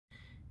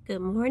Good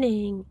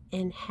morning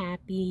and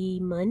happy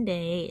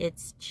Monday.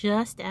 It's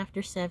just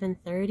after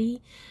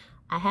 7:30.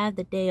 I have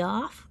the day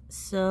off,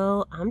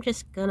 so I'm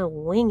just gonna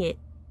wing it.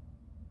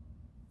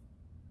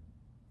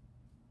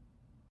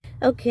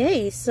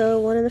 Okay, so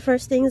one of the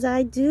first things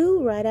I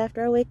do right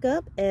after I wake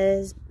up,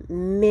 as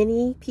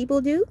many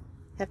people do,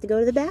 have to go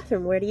to the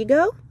bathroom. Where do you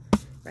go?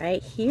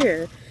 Right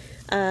here.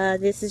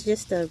 This is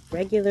just a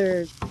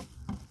regular,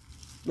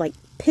 like,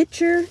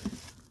 pitcher,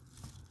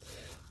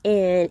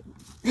 and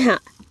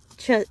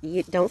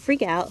you don't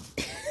freak out.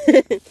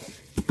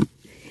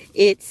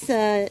 It's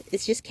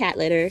just cat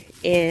litter,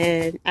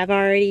 and I've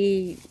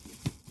already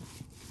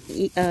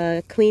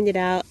cleaned it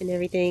out and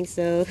everything,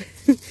 so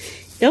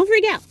don't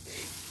freak out.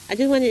 I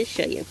just wanted to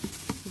show you.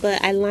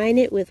 But I line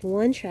it with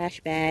one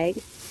trash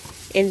bag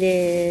and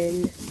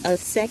then a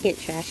second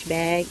trash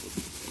bag,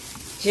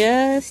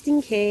 just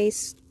in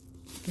case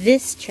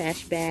this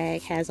trash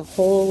bag has a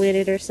hole in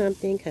it or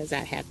something, because I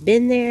have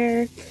been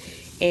there.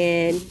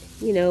 And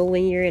you know,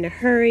 when you're in a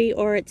hurry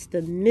or it's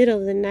the middle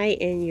of the night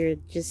and you're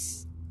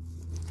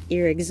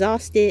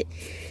exhausted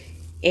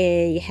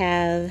and you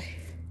have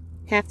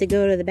to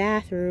go to the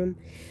bathroom,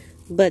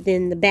 but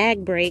then the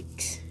bag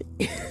breaks,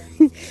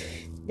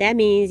 that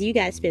means you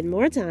gotta spend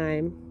more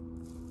time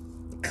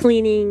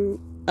cleaning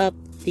up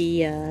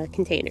the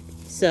container.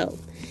 So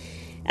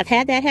I've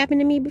had that happen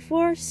to me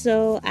before,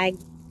 so I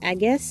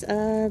guess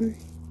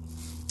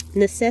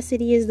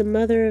necessity is the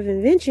mother of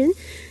invention.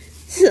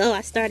 So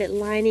I started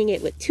lining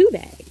it with 2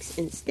 bags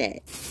instead,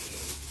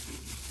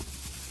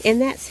 and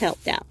that's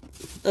helped out.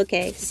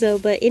 Okay, so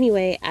but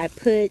anyway, I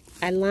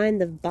line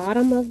the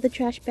bottom of the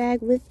trash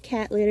bag with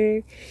cat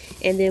litter,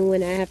 and then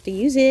when I have to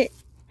use it,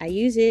 I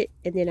use it,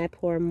 and then I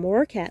pour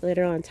more cat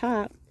litter on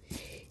top.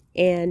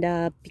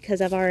 And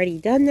because I've already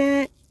done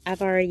that,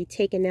 I've already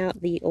taken out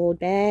the old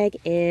bag,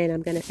 and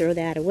I'm gonna throw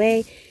that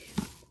away.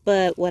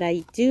 But what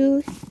I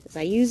do is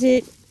I use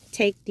it,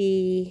 take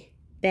the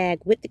bag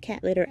with the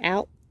cat litter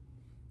out,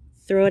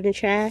 throw it in the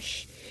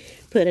trash,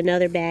 put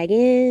another bag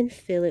in,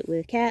 fill it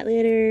with cat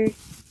litter,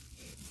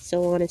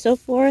 so on and so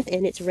forth,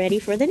 and it's ready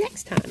for the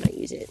next time I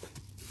use it.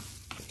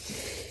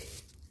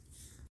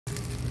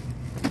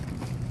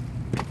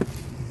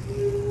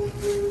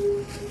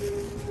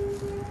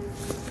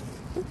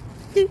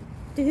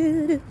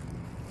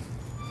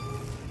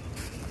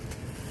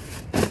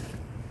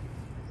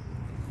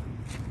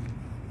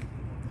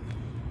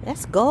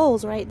 That's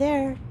goals right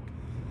there.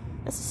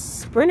 That's a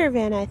Sprinter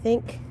van, I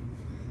think.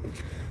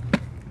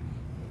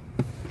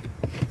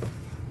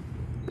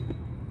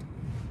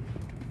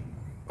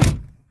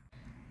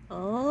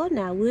 Oh,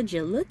 now would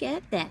you look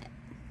at that?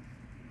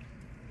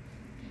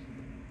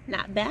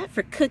 Not bad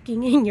for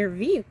cooking in your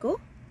vehicle.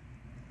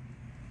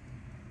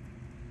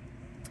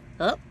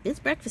 Oh, it's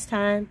breakfast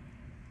time.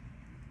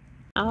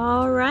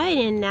 All right,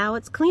 and now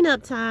it's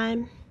cleanup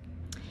time.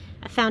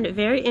 I found it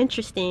very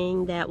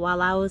interesting that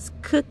while I was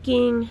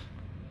cooking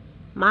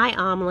my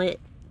omelet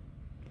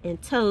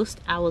and toast,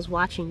 I was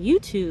watching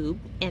YouTube,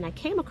 and I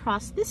came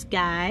across this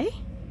guy,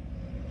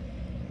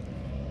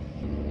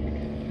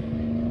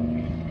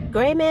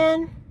 Gray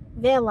Man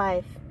Van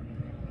Life,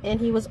 and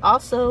he was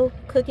also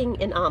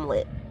cooking an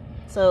omelet.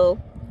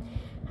 So,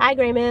 hi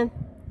Gray Man,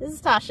 this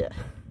is Tasha.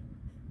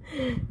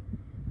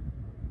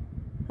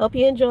 Hope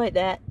you enjoyed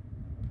that.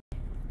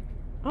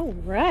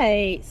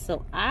 Alright,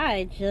 so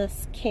I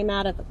just came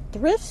out of a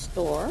thrift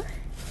store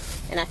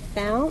and I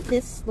found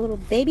this little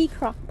baby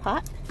crock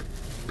pot,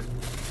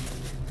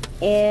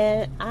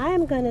 and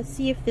I'm gonna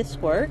see if this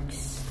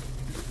works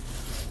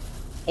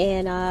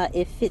and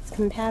if it's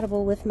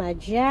compatible with my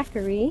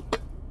Jackery.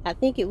 I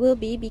think it will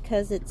be,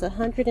 because it's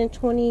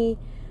 120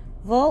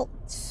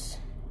 volts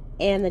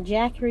and the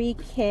Jackery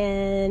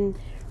can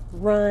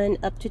run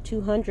up to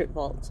 200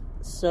 volts.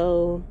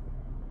 So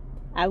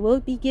I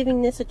will be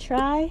giving this a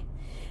try.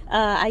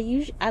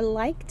 I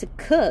like to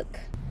cook,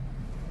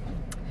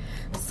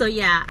 so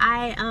yeah,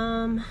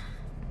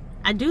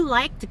 I do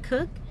like to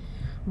cook,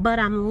 but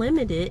I'm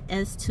limited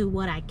as to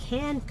what I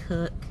can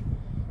cook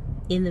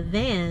in the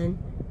van.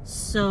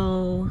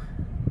 So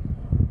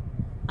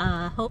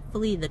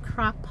hopefully the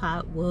crock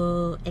pot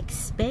will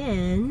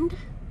expand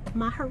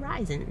my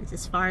horizons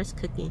as far as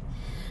cooking.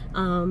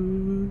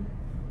 I'm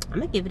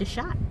gonna give it a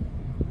shot.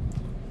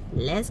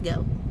 Let's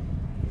go.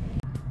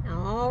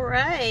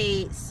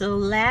 Alright, so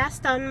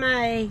last on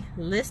my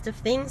list of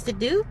things to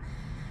do,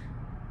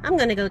 I'm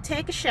gonna go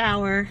take a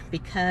shower,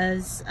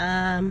 because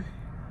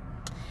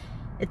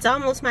it's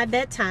almost my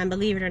bedtime,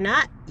 believe it or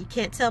not. You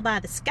can't tell by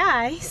the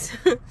skies,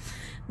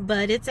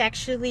 but it's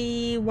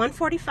actually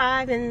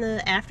 1:45 in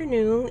the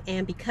afternoon,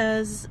 and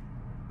because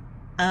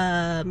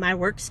my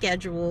work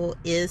schedule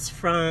is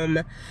from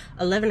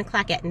 11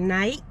 o'clock at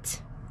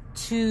night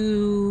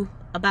to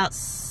about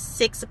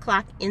 6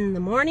 o'clock in the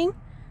morning,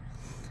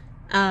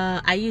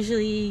 I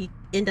usually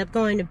end up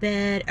going to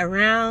bed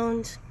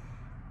around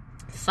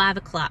 5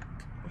 o'clock.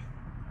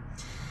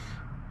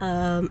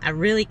 I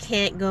really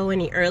can't go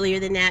any earlier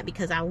than that,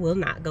 because I will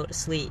not go to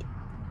sleep.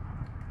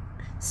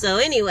 So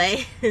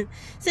anyway,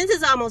 since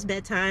it's almost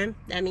bedtime,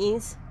 that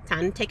means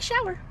time to take a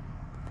shower.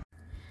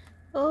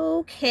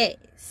 Okay,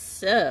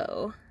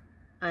 so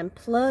I've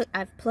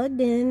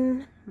plugged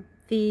in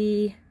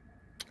the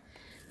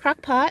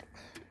crock pot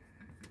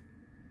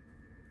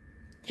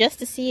just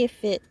to see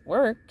if it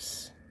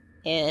works,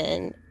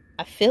 and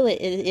I feel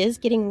it is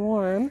getting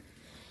warm,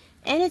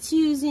 and it's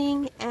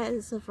using,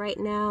 as of right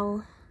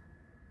now,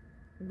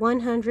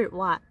 100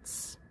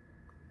 watts.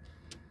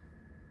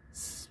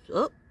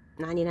 Oh,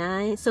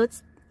 99. So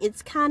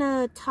it's kind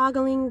of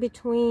toggling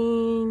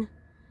between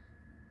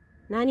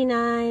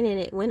 99 and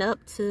it went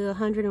up to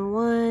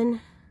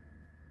 101.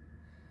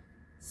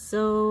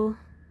 So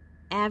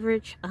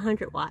average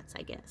 100 watts,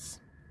 I guess.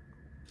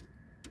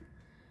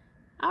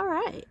 All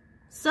right.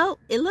 So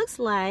it looks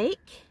like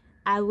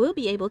I will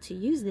be able to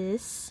use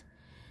this.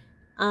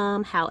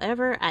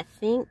 However, I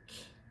think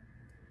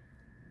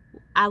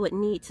I would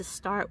need to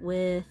start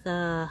with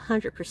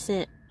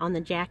 100% on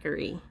the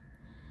Jackery.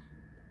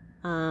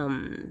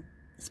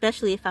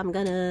 Especially if I'm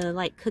gonna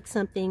like cook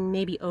something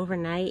maybe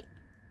overnight,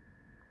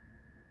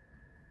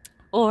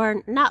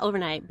 or not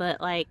overnight,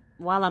 but like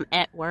while I'm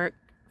at work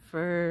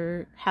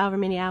for however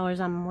many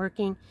hours I'm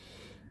working,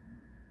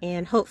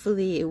 and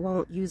hopefully it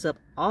won't use up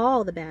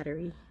all the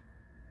battery,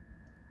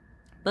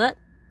 but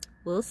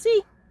we'll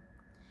see.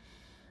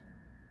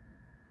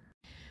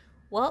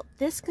 Well,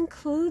 this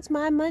concludes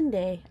my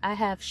Monday. I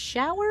have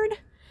showered,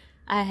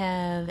 I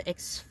have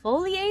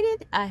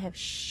exfoliated, I have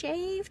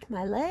shaved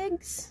my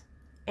legs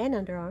and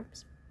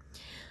underarms.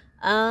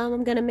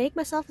 I'm gonna make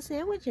myself a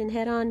sandwich and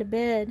head on to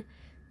bed.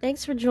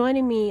 Thanks for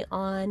joining me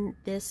on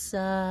this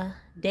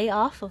day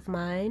off of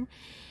mine.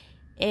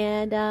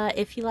 And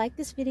if you like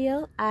this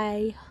video,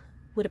 I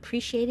would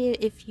appreciate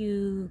it if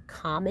you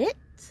comment,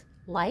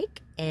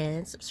 like,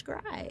 and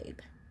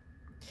subscribe.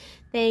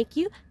 Thank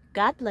you.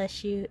 God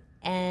bless you.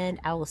 And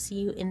I will see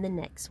you in the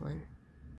next one.